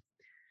me a bit.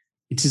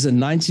 It is a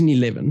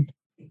 1911,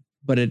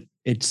 but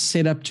it's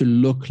set up to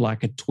look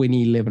like a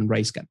 2011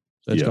 race gun.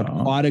 So it's got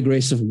quite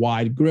aggressive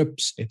wide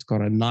grips. It's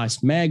got a nice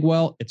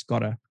magwell. It's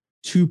got a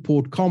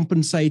 2-port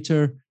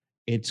compensator.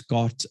 It's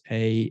got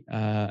a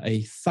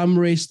thumb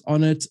rest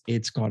on it.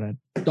 It's got a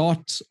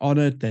dot on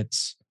it. I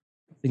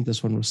think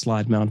this one was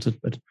slide mounted,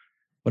 but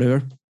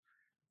whatever.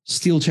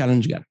 Steel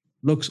challenge gun.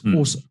 Looks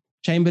awesome.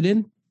 Chambered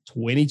in,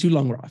 22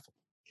 long rifle.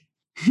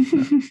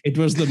 It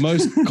was the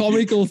most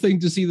comical thing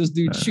to see this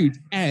dude shoot.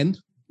 And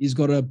he's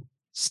got a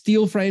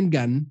steel frame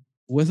gun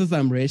with a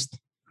thumb rest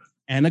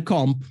and a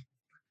comp,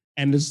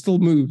 and it still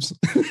moves.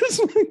 It's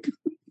like,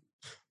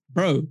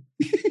 bro,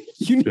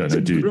 you need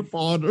to grip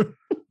harder.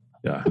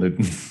 Yeah.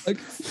 Like,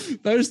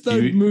 those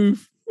don't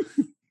move.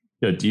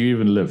 Yeah. Do you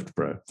even lift,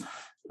 bro?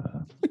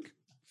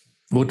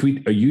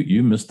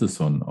 You missed this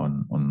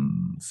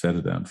on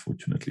Saturday,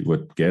 unfortunately.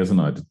 What Gaz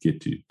and I did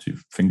get to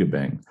finger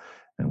bang,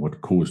 and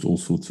what caused all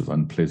sorts of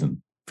unpleasant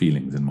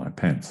feelings in my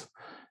pants,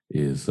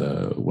 is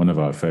one of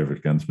our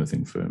favorite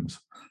gunsmithing firms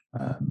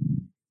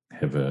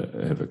have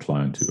a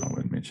client who I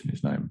won't mention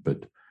his name,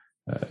 but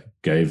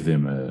gave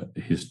them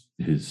his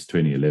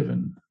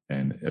 2011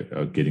 and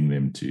are getting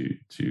them to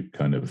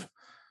kind of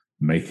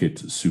make it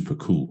super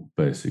cool,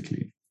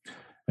 basically.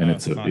 And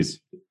it's an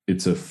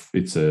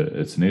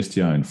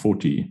STI in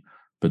 40,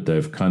 but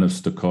they've kind of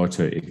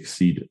staccato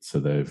exceeded. So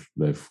they've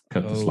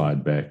cut the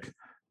slide back,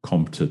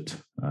 comped it.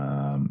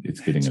 It's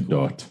getting a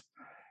dot.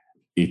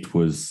 It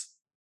was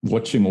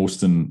watching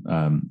Austin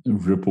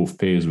rip off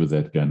pairs with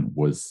that gun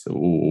was,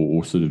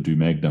 or sort of do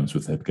magnums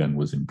with that gun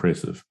was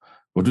impressive.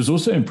 What was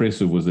also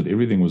impressive was that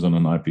everything was on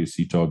an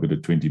IPSC target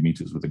at 20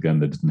 meters with a gun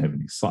that didn't have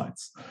any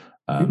sights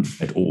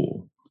at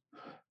all.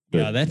 But,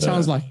 yeah, that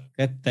sounds like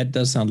that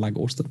does sound like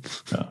Austin.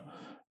 Yeah,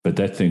 but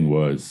that thing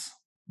was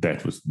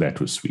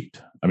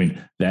sweet. I mean,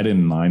 that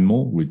in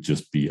 9mm would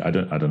just be I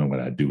don't know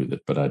what I'd do with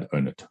it, but I'd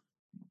own it.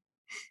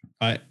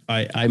 I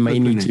may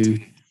need to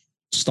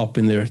stop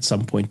in there at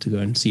some point to go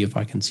and see if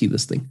I can see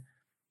this thing.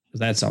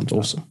 That sounds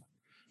awesome.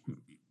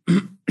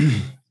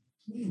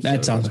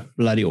 That sounds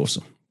bloody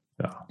awesome.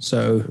 Yeah.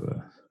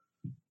 So,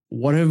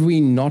 what have we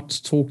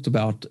not talked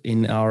about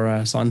in our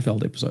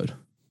Seinfeld episode?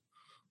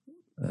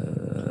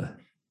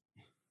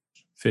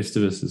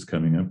 Festivus is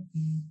coming up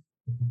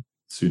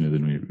sooner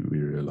than we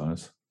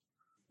realize.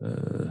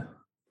 Where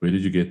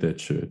did you get that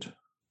shirt?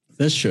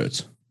 This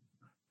shirt.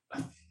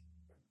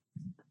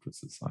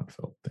 It's a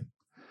Seinfeld thing.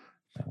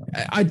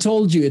 I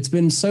told you, it's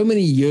been so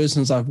many years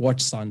since I've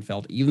watched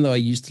Seinfeld. Even though I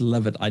used to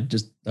love it, I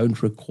just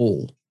don't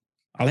recall.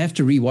 I'll have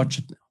to rewatch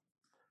it now,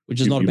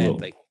 which is not a bad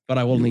thing, but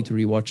I will need to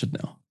rewatch it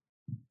now.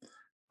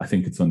 I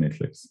think it's on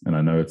Netflix, and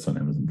I know it's on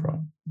Amazon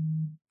Prime.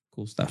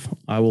 Cool stuff.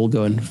 I will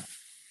go and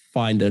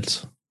find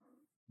it.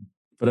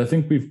 But I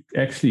think we've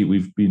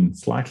been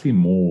slightly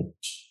more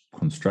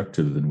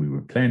constructive than we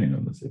were planning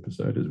on this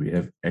episode, as we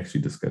have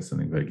actually discussed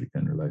something vaguely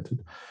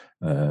gun-related.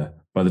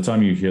 By the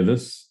time you hear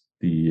this,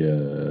 the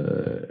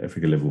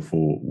Africa Level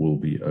 4 will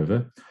be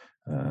over,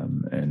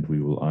 and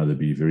we will either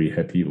be very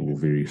happy or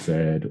very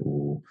sad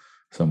or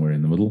somewhere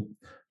in the middle.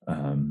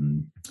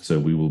 So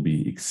we will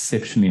be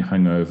exceptionally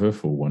hungover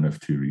for one of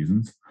two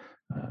reasons,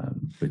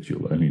 but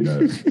you'll only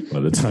know by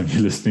the time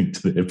you're listening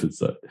to the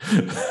episode.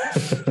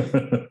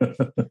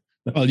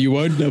 Well, you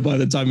won't know by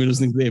the time you're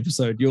listening to the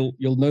episode.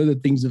 You'll know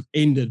that things have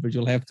ended, but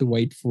you'll have to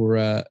wait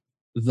for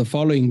the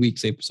following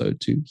week's episode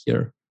to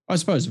hear. I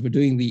suppose if we're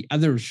doing the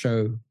other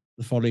show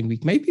the following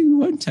week, maybe we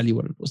won't tell you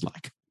what it was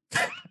like.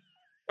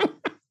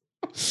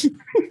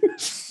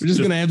 We're just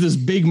going to have this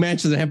big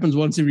match that happens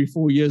once every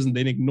 4 years and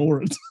then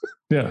ignore it.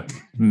 Yeah,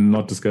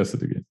 not discuss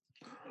it again.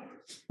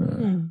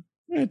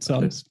 It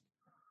sounds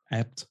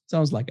apt.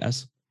 Sounds like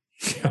us.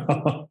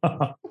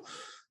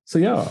 So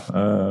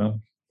yeah,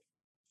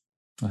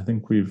 I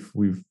think we've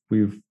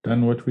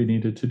done what we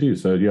needed to do.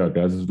 So yeah,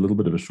 guys, it's a little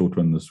bit of a short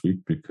one this week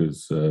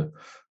because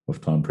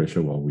of time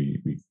pressure. While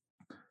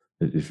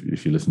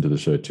if you listen to the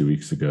show 2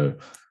 weeks ago,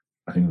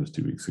 I think it was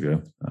 2 weeks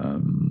ago,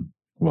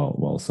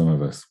 while some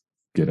of us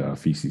get our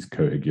feces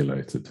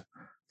coagulated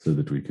so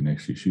that we can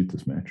actually shoot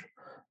this match.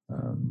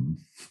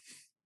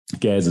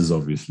 Gaz is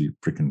obviously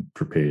freaking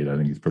prepared. I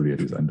think he's probably had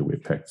his underwear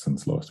packed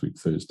since last week,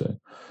 Thursday.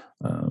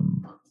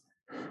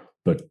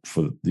 But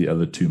for the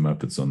other two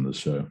Muppets on the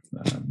show,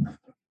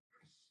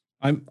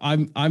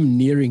 I'm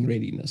nearing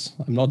readiness.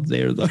 I'm not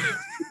there though.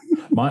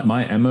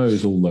 my ammo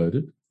is all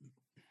loaded.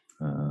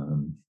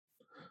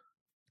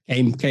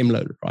 Came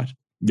loaded, right?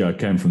 Yeah, it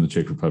came from the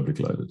Czech Republic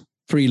loaded.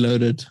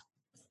 Preloaded.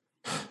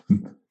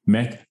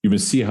 Matt, you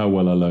must see how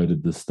well I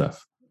loaded this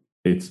stuff.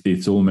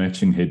 It's all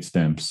matching head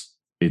stamps.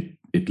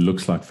 It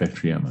looks like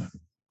factory ammo.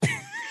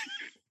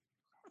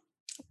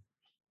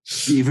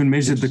 You even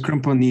measured the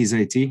crimp on these,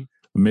 AT?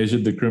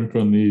 Measured the crimp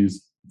on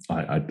these.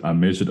 I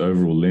measured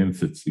overall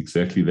length. It's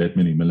exactly that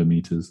many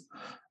millimeters.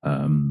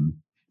 I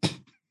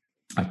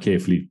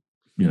carefully,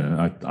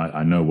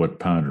 I know what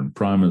powder and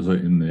primers are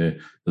in there.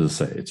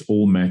 As I say, it's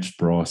all matched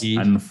brass,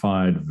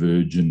 unfired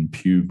virgin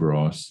pew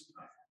brass.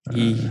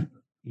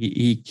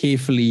 He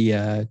carefully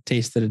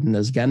tested it in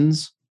his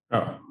guns.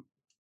 Oh,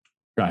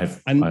 I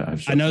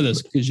know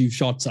this because you've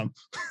shot some.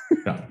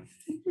 Yeah.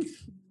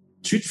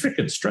 Shoot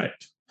frickin' straight.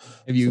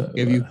 Have you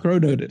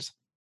chronoed it?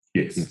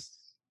 Yes.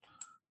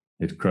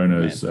 It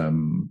chronos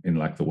in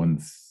like the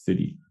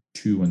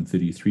 132,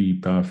 133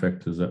 power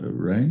factors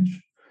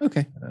range.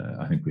 Okay.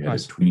 I think we had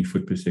a 20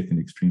 foot per second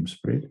extreme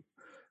spread.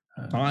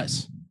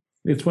 Nice.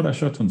 It's what I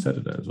shot on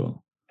Saturday as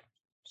well.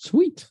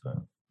 Sweet.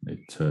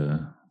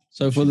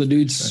 So for the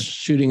dudes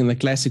shooting in the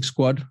classic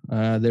squad,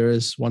 there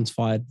is once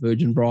fired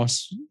virgin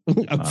brass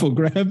up for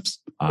grabs.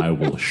 I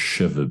will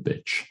shiver,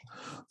 bitch.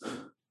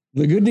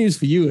 The good news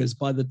for you is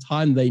by the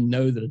time they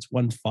know that it's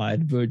once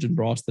fired virgin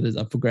brass that is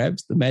up for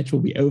grabs, the match will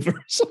be over.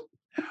 So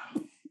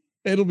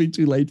it'll be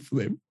too late for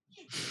them.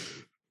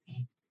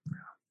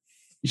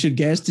 You should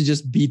get Gaz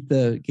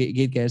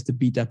to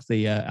beat up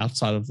the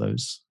outside of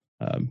those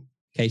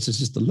cases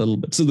just a little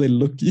bit so they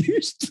look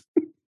used.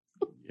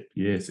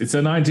 Yes, it's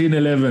a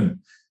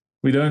 1911.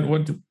 We don't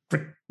want to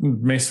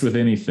mess with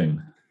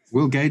anything.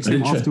 We'll gauge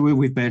them afterward.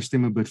 We've bashed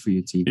them a bit for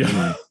you, T.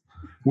 Yeah.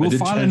 We'll did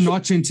file a change-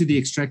 notch into the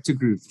extractor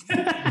group.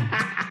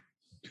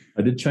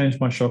 I did change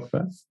my shock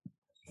valve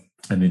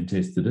and then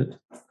tested it.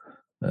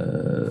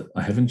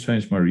 I haven't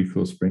changed my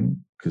recoil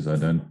spring because I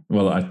don't.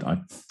 Well,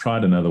 I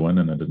tried another one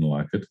and I didn't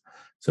like it,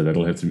 so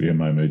that'll have to be in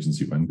my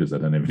emergency one because I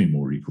don't have any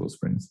more recoil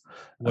springs.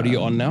 What are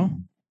you on now?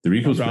 The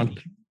recoil Round-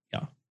 spring.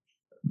 yeah.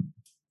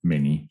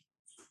 Many.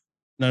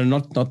 No,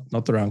 not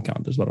the round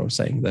count is what I was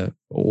saying.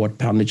 What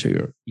poundage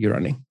you're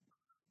running?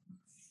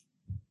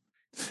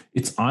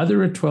 It's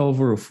either a 12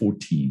 or a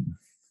 14.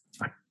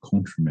 I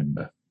can't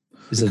remember.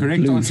 Is it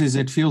Correct blue? answer is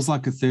it feels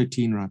like a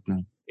 13 right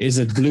now. Is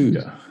it blue?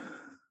 Yeah.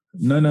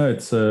 No,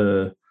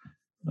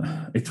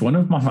 it's one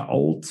of my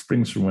old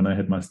springs from when I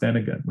had my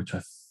standard gun, which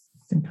I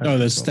think. Oh,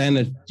 the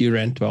standard, you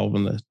ran 12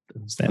 on the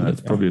standard.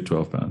 It's probably a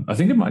 12 pound. I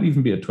think it might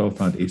even be a 12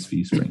 pound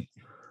SV spring.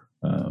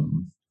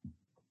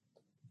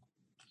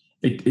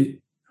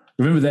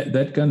 Remember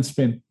that gun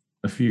spent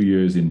a few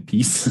years in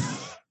peace.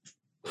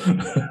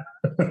 And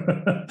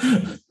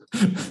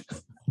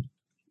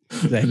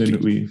then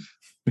we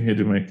had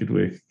to make it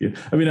work again.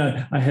 I mean,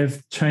 I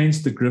have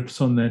changed the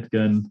grips on that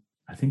gun,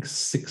 I think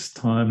 6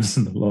 times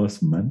in the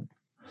last month.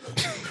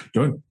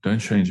 Don't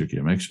change your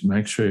gear.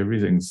 Make sure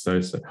everything's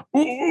so.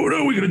 Oh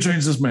no, we're going to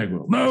change this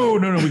magwell. No,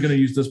 we're going to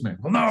use this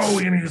magwell. No,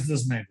 we're going to use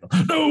this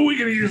magwell. No, we're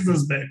going to use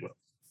this magwell.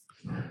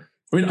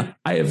 I mean,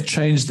 I have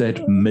changed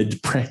that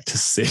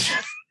mid-practice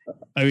session.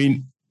 I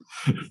mean,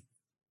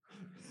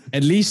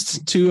 at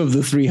least 2 of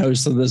the 3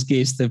 hosts of this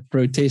guest have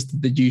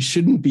protested that you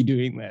shouldn't be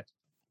doing that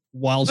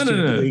whilst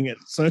you're doing it.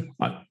 So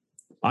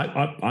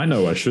I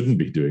know I shouldn't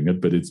be doing it,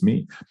 but it's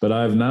me. But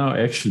I've now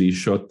actually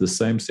shot the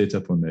same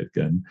setup on that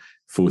gun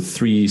for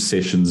 3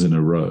 sessions in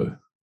a row.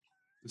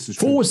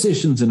 4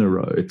 sessions in a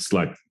row. It's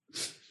like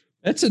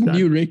that's a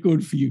new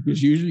record for you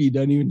because usually you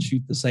don't even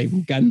shoot the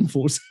same gun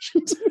 4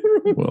 sessions in a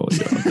row. Well,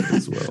 yeah, that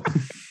as well.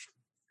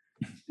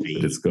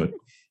 But it's got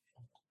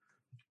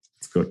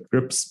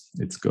grips.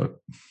 It's got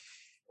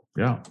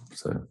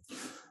So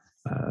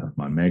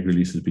my mag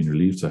release has been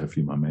relieved, so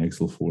hopefully my mags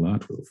will fall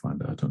out. We'll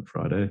find out on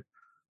Friday.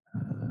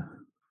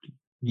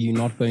 You're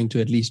not going to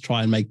at least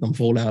try and make them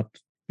fall out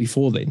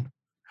before then?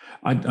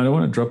 I don't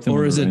want to drop them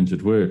on the range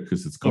at work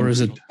because it's concrete. Or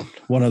is it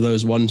one of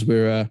those ones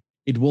where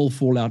it will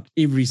fall out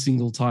every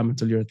single time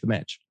until you're at the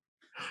match?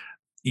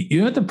 You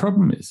know what the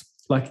problem is?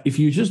 Like if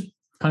you just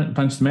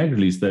punch the mag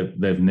release,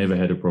 they've never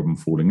had a problem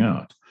falling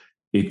out.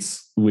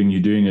 It's when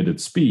you're doing it at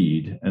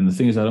speed. And the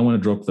thing is, I don't want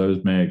to drop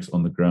those mags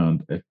on the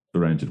ground at the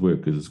range at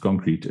work because it's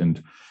concrete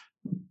and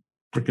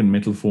freaking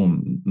metal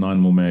form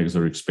 9mm mags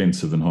are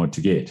expensive and hard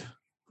to get.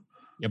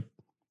 Yep,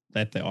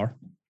 that they are.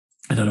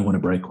 And I don't want to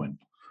break one.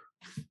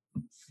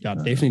 Yeah,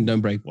 definitely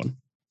don't break one.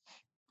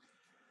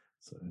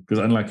 Because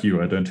unlike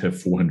you, I don't have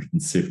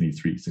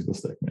 473 single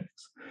stack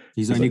mags.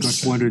 He's only got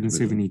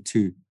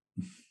 472.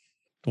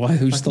 Why?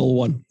 Who stole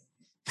one?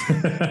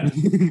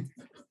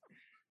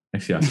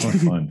 Actually, I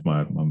can't find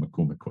my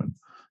McCormick one.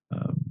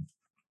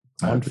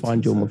 Can't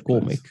find your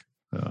McCormick.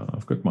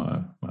 I've got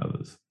my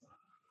others.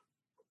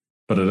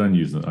 But I don't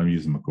use them. I'm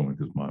using McCormick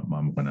because my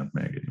 1-amp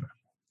mag anyway.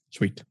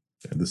 Sweet.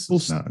 Yeah, this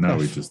is now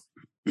we're just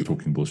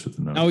talking bullshit.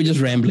 Now we're just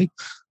rambling.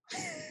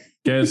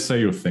 Gaz, say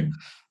your thing.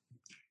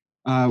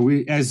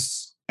 We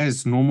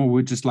as normal,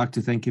 we'd just like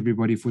to thank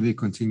everybody for their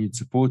continued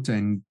support,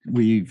 and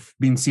we've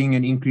been seeing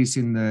an increase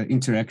in the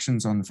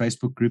interactions on the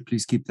Facebook group.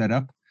 Please keep that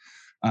up.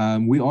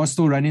 We are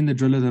still running the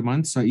drill of the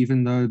month, so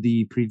even though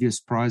the previous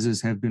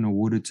prizes have been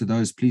awarded to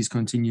those, please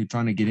continue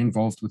trying to get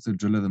involved with the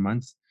drill of the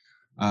month.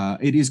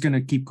 It is going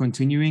to keep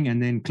continuing,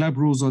 and then club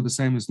rules are the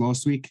same as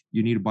last week.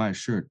 You need to buy a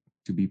shirt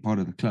to be part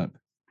of the club.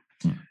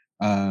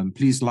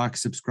 Please like,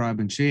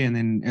 subscribe, and share. And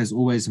then, as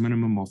always, a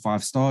minimum of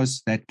 5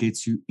 stars. That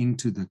gets you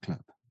into the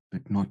club,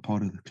 but not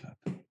part of the club.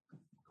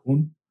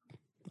 Cool.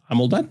 I'm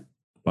all done.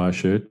 Buy a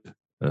shirt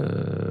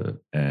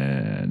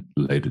and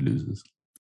later losers.